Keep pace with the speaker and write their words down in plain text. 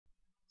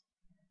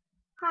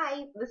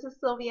Hi, this is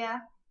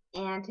Sylvia,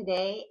 and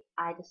today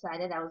I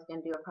decided I was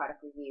going to do a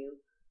product review.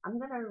 I'm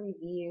going to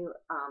review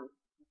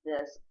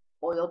this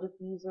oil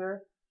diffuser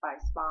by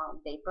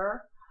SpaVapor.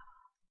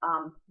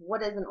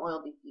 What is an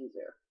oil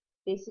diffuser?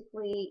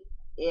 Basically,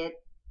 it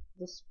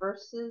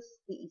disperses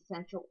the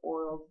essential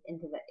oils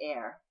into the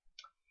air,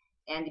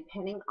 and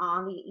depending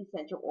on the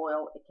essential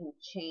oil, it can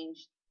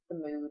change the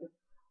mood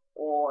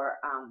or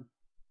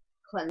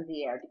cleanse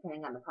the air,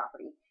 depending on the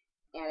property.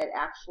 And it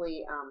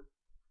actually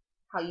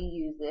how you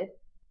use it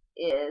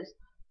is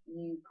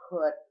you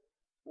put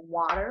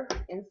water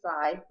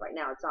inside. Right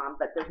now it's on,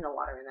 but there's no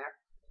water in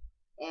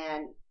there.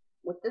 And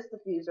with this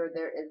diffuser,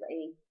 there is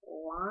a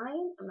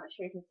line. I'm not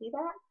sure you can see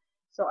that.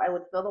 So I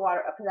would fill the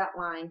water up to that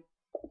line,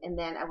 and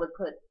then I would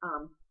put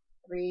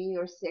 3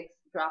 or 6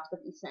 drops of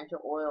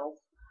essential oils,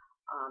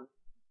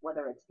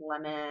 whether it's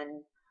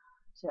lemon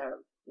to,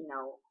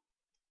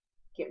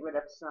 get rid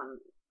of some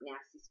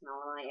nasty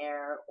smell in my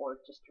air, or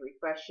just to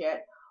refresh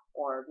it,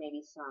 or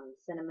maybe some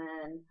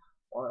cinnamon,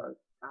 or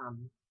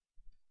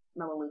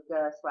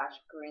melaleuca slash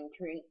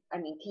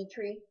tea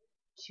tree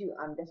to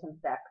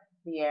disinfect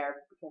the air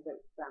because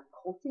it's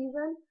cold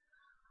season.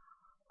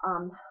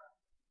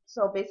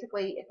 So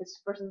basically it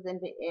disperses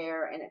into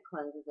air and it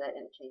cleanses it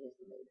and it changes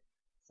the mood.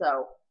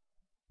 So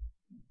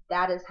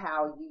that is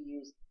how you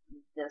use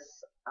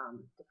this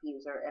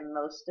diffuser, and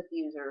most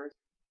diffusers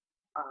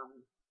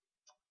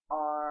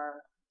are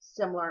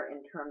similar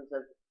in terms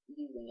of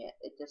using it.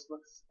 It just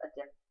looks a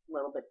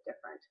little bit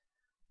different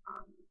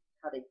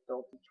how they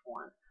built each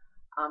one.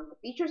 The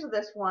features of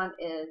this one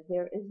is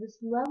there is this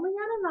lovely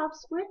on and off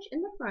switch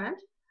in the front,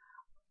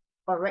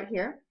 or right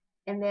here,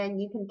 and then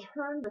you can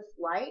turn this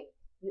light.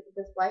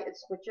 This light, it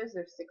switches.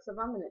 There's 6 of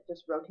them, and it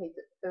just rotates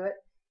it through it,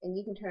 and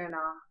you can turn it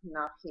on and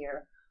off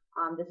here.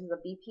 This is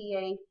a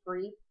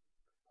BPA-free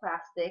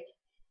plastic,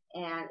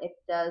 and it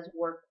does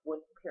work with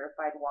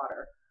purified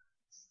water.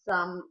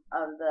 Some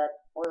of the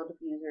oil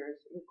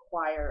diffusers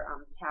require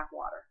tap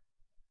water.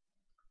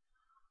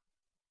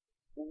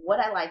 What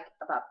I like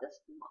about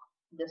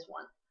this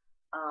one,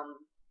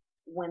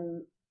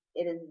 when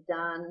it is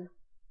done,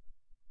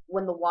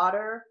 when the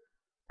water,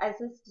 as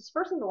it's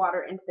dispersing the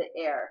water into the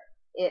air,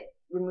 it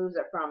removes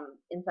it from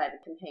inside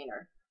the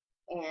container.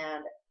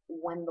 And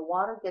when the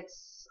water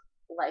gets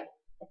like,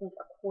 I think,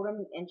 a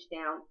 1/4 inch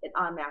down, it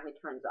automatically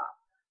turns off.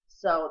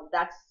 So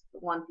that's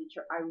one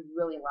feature I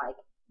really like,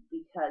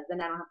 because then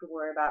I don't have to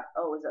worry about,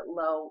 oh, is it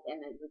low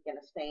and is it going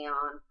to stay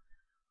on,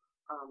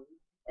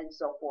 and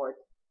so forth,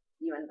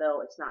 even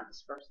though it's not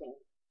dispersing,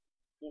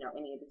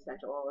 any of the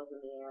essential oils in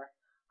the air.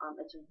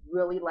 It's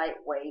really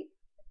lightweight,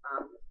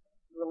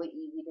 really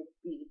easy to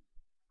be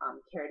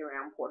carried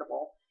around,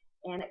 portable,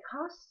 and it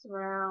costs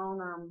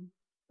around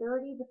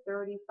 $30 to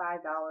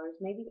 $35,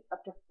 maybe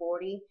up to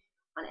 $40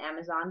 on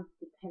Amazon,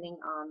 depending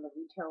on the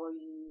retailer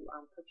you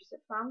purchase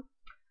it from,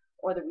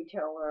 or the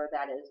retailer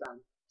that is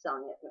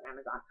selling it through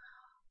Amazon.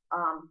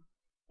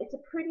 It's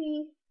a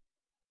pretty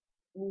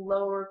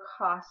lower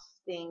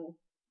costing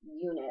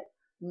unit.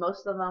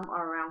 Most of them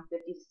are around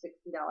 $50 to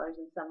 $60,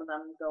 and some of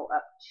them go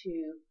up to,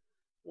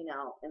 in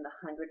the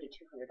 $100 to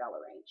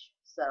 $200 range.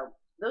 So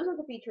those are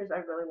the features I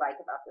really like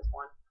about this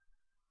one.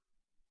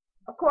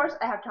 Of course,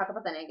 I have to talk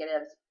about the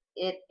negatives.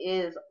 It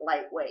is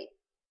lightweight.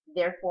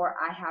 Therefore,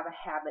 I have a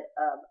habit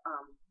of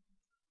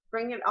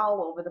bringing it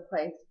all over the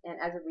place, and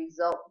as a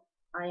result,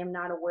 I am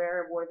not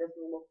aware of where this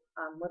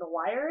little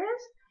wire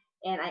is,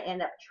 and I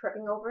end up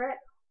tripping over it,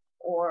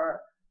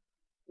 or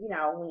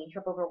when you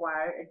trip over a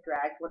wire, it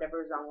drags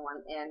whatever is on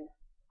one end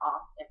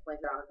off and flings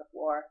it onto the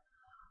floor.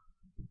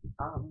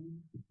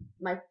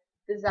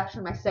 This is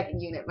actually my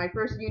second unit. My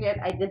first unit,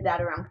 I did that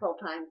around 12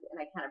 times, and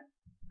I kind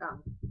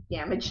of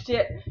damaged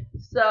it.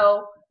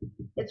 So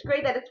it's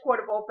great that it's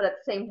portable, but at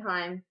the same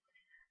time,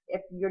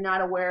 if you're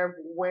not aware of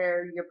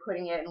where you're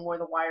putting it and where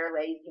the wire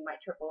lays, you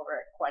might trip over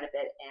it quite a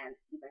bit and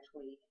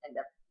eventually end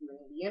up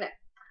ruining the unit.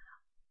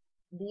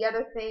 The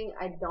other thing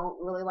I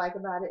don't really like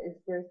about it is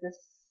there's this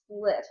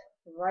slit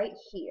right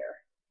here,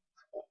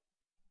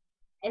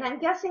 and I'm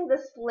guessing the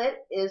slit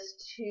is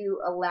to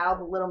allow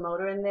the little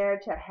motor in there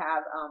to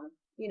have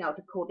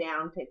to cool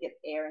down, to get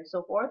air and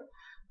so forth.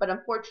 But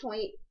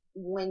unfortunately,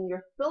 when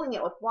you're filling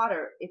it with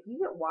water, if you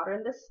get water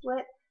in this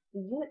slit,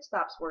 the unit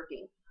stops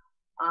working.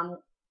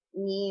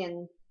 Me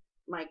and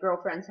my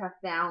girlfriends have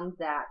found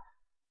that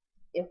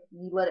if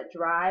you let it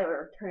dry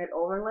or turn it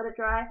over and let it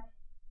dry,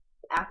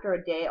 after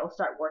a day it'll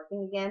start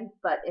working again.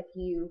 But if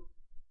you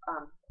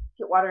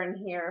get water in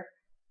here,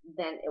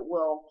 then it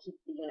will keep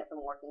the unit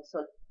from working.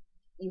 So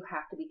you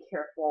have to be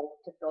careful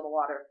to fill the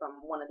water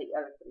from one of the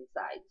other 3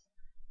 sides.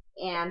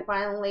 And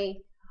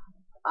finally,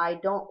 I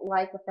don't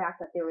like the fact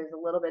that there is a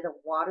little bit of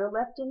water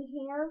left in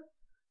here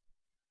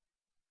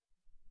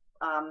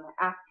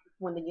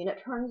when the unit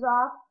turns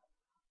off.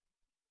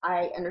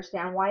 I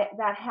understand why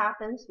that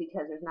happens,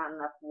 because there's not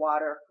enough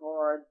water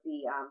for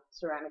the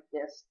ceramic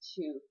disc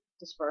to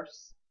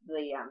disperse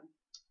the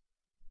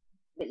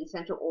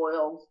essential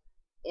oils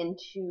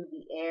into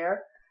the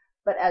air.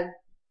 But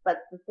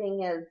the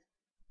thing is,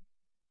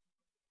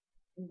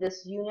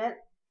 this unit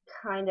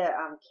kind of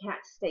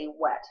can't stay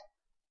wet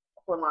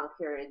for long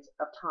periods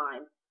of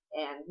time,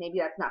 and maybe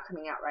that's not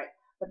coming out right.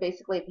 But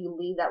basically, if you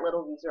leave that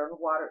little reserve of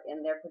water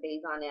in there for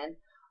days on end,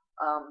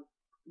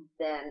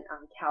 then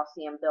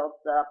calcium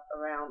builds up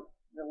around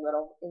the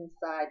little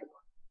inside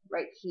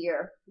right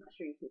here. I'm not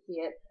sure you can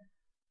see it,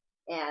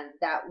 and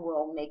that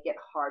will make it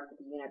hard for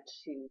the unit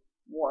to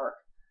work.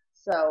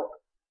 So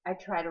I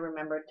try to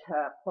remember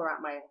to pour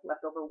out my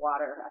leftover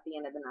water at the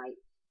end of the night,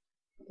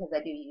 because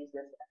I do use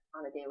this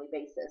on a daily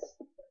basis.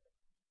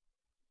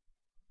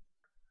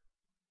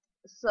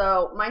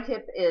 So my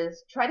tip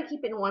is try to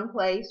keep it in one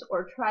place,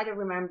 or try to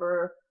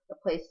remember the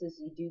places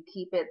you do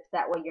keep it.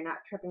 That way you're not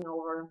tripping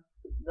over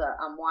the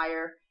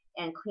wire,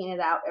 and clean it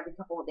out every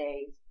couple of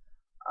days.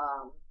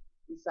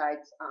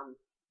 Besides,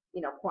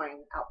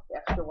 pouring out the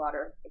extra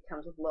water, it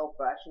comes with a little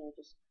brush, and you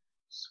just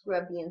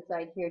scrub the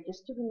inside here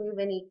just to remove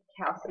any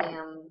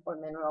calcium or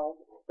mineral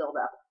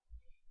buildup.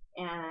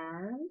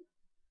 And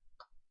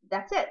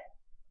that's it.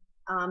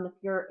 If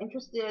you're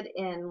interested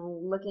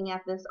in looking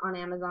at this on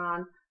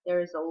Amazon,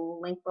 there is a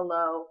link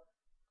below.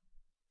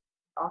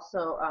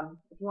 Also,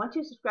 if you want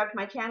to subscribe to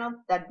my channel,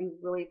 that'd be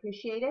really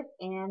appreciated.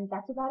 And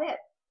that's about it.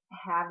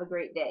 Have a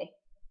great day.